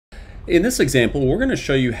in this example, we're going to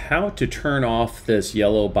show you how to turn off this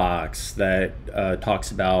yellow box that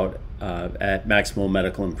talks about at maximal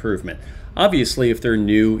medical improvement. Obviously, if they're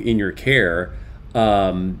new in your care,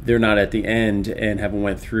 they're not at the end and haven't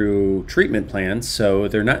went through treatment plans, so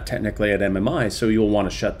they're not technically at MMI, so you'll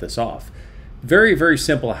want to shut this off. Very, very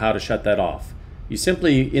simple how to shut that off. You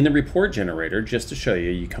simply, in the report generator, just to show you,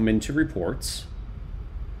 you come into reports,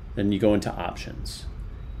 then you go into options.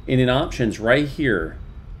 And in options right here,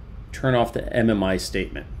 turn off the MMI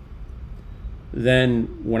statement.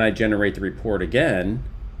 Then when I generate the report again,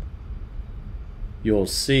 you'll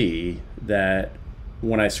see that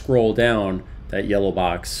when I scroll down, that yellow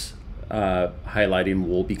box highlighting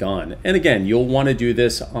will be gone. And again, you'll want to do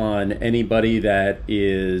this on anybody that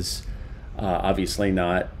is obviously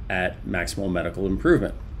not at maximal medical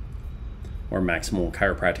improvement or maximal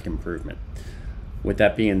chiropractic improvement. With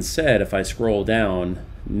that being said, if I scroll down,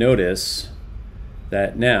 notice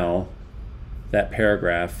that now that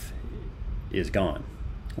paragraph is gone.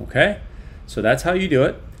 Okay, so that's how you do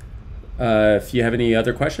it. If you have any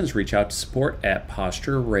other questions, reach out to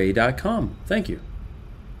support@PostureRay.com. Thank you.